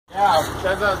Yeah,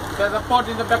 there's a pot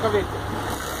in the back of it.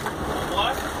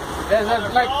 What? There's a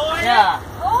like, yeah.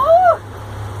 Oh!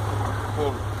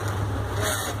 Pull.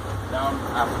 Down,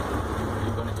 up.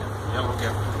 You're gonna get yellow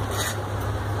here.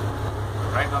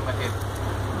 Right on the head.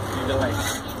 See the light.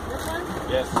 This one?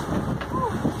 Yes.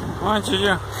 Come on,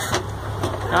 Juju.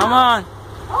 Come on.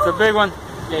 It's a big one.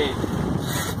 Okay.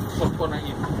 Short corner in.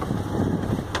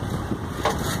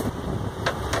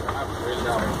 Up, real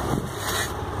down.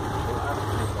 Go up,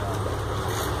 real down.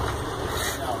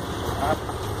 Down. Up.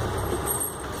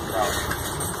 Down.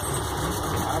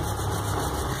 Up.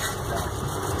 Down.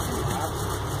 Up.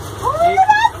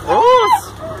 Ooh.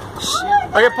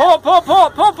 Okay, pull.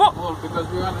 Pull, because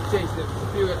we want to change the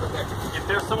view at the back. If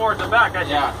there's some more at the back, I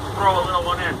should throw a little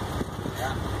one in.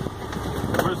 Yeah.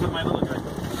 Where's my little guy?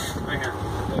 Right here.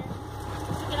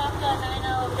 Get off the 9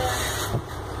 over there.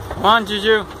 Come on,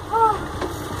 Juju. Oh.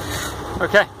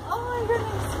 Okay. Oh my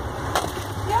goodness.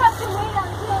 You have to wait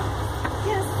until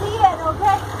you see it,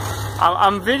 okay?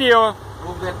 I'm video.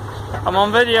 Move that. I'm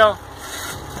on video.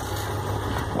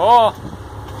 Oh.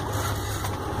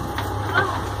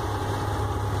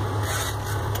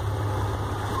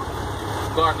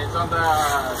 Gone. It's on the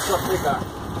short trigger.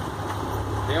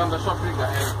 They're on the short trigger.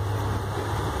 And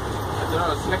I don't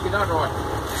know, select it out or what?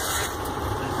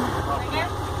 Right here?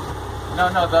 No,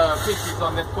 the fish is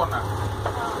on that corner.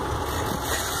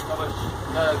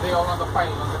 They are on the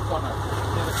pile on that corner.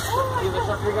 See the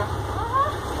short trigger?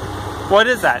 What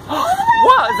is that?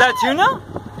 What? Is that tuna?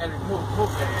 And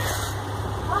move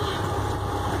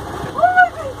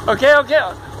there. Okay.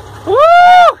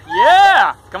 Woo!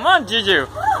 Yeah! Come on, Juju.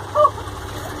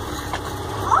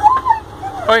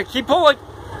 Okay, keep pulling.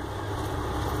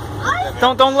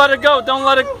 Don't let it go. Don't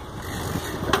let it.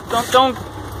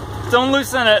 Don't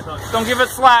loosen it. Don't give it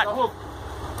slack. The hook.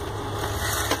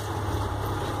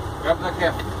 Grab the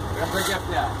gap. Grab the gap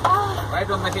there. Right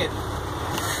on the head.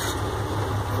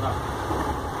 Hold on.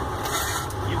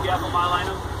 You gavel my line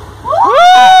up. Woo!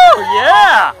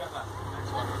 Yeah!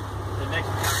 The next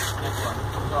one.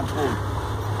 Come pull.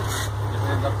 Just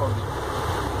end up on it.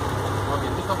 Okay,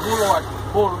 this is a bull or what?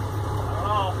 Bull.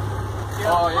 Oh.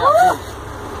 Oh yeah, bull.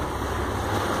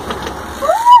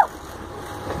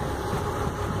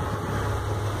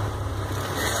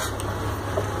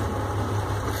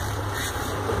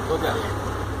 Go there.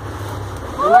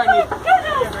 Oh my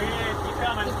goodness! Keep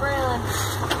coming. Keep reeling.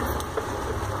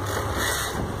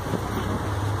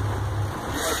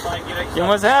 You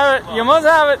must have it. You must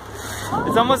have it.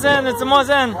 It's almost in. It's almost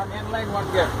in. One inline, one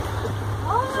gap. This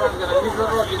one's gonna leave the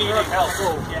road. You This need road's help.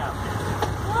 gonna go. Yeah.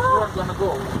 This road's gonna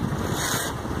go.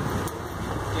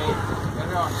 Okay,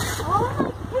 carry on. Oh my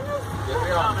goodness!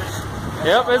 Carry on.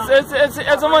 Yep.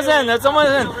 It's almost in. It's almost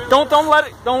in. Don't let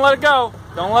it go.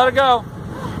 Don't let it go.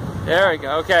 There we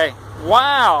go. Okay.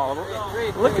 Wow.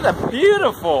 Look at that.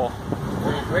 Beautiful.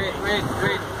 Wait.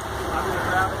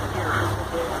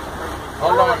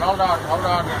 Hold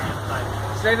on.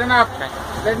 Straighten up.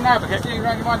 Straighten up. Okay. Sitting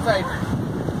right on one side.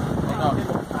 Hold on.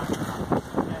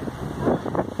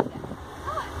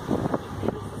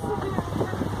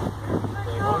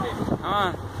 Okay, hold it. Come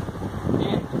on.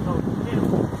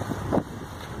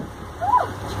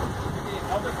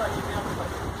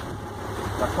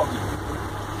 That's coffee.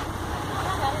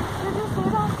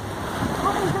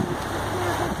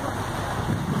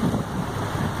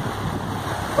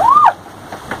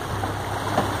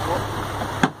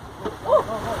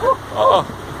 Uh-oh.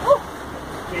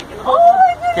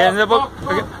 Get in the book.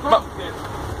 Okay.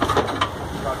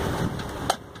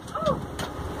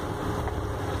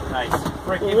 Nice.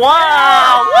 Freaking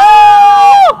Wow!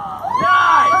 Woo!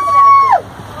 Nice!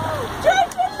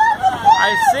 I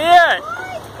see it.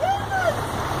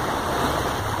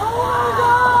 Oh my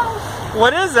gosh!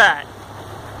 What is that?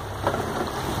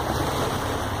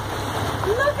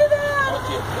 Look at that!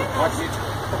 Watch it.